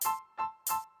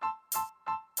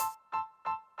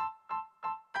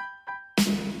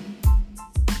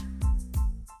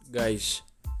Guys,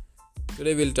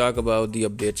 today we'll talk about the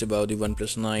updates about the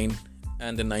OnePlus 9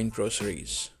 and the 9 Pro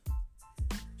series.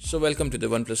 So welcome to the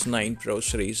OnePlus 9 Pro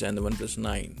series and the OnePlus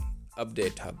 9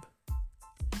 update hub.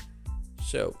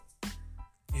 So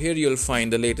here you'll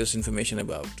find the latest information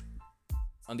about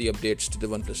on the updates to the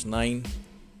OnePlus 9,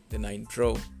 the 9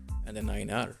 Pro and the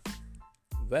 9R.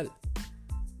 Well,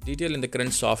 detail in the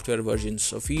current software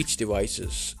versions of each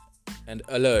devices and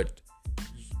alert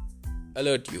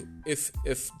you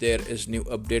if there is new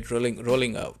update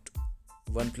rolling out.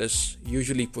 OnePlus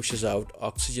usually pushes out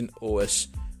Oxygen OS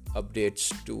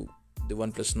updates to the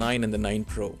OnePlus 9 and the 9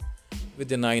 Pro, with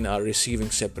the 9R receiving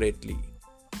separately.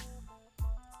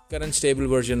 Current stable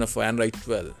version of Android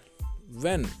 12.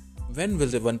 When will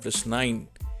the OnePlus 9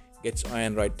 get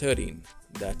Android 13?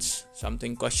 That's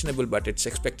something questionable, but it's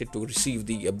expected to receive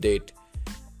the update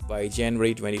by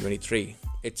January 2023.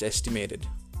 It's estimated.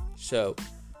 So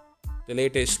the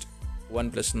latest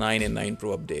OnePlus 9 and 9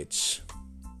 Pro updates.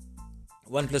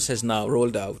 OnePlus has now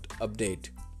rolled out update.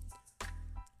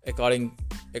 According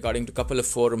to a couple of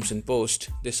forums and posts,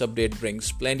 this update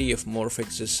brings plenty of more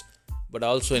fixes, but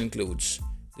also includes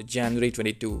the January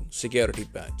 22 security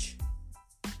patch.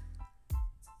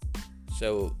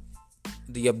 So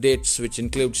the updates, which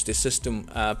includes the system,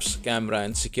 apps, camera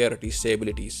and security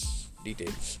stabilities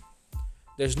details.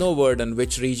 There's no word on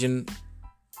which region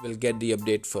will get the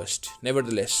update first.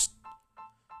 Nevertheless,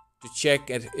 to check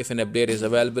if an update is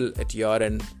available at your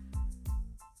end,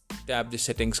 tap the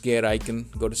settings gear icon,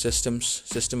 go to system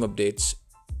updates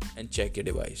and check your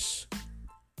device.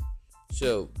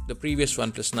 So the previous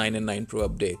OnePlus 9 and 9 Pro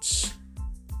updates.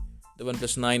 The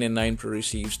OnePlus 9 and 9 Pro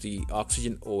receives the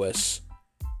Oxygen OS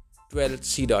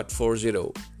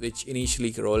 12C.40, which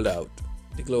initially rolled out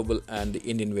the global and the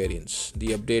Indian variants. The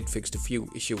update fixed a few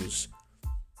issues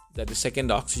that the second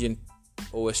Oxygen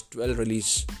OS 12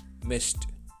 release missed.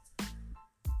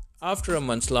 After a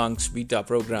month-long beta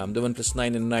program, the OnePlus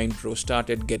 9 and 9 Pro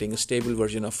started getting a stable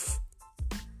version of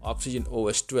Oxygen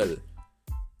OS 12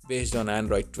 based on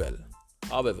Android 12.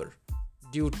 However,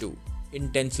 due to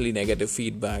intensely negative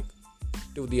feedback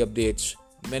to the updates,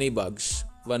 many bugs,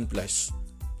 OnePlus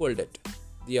pulled it.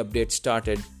 The update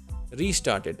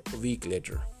restarted a week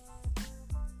later.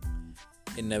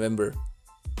 In November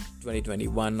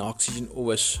 2021, Oxygen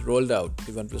OS rolled out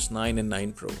the OnePlus 9 and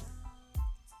 9 Pro.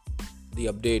 The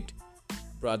update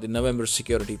brought the November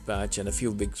security patch and a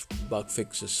few big bug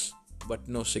fixes, but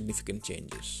no significant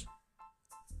changes.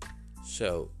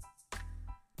 So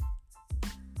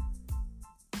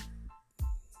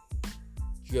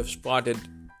you have spotted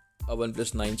a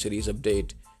OnePlus 9 series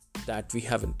update that we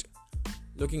haven't.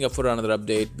 Looking up for another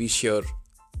update, be sure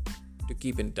to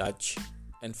keep in touch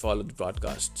and follow the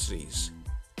broadcast series.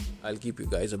 I'll keep you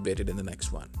guys updated in the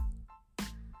next one.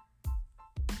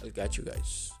 I'll catch you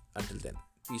guys. Until then,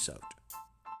 peace out.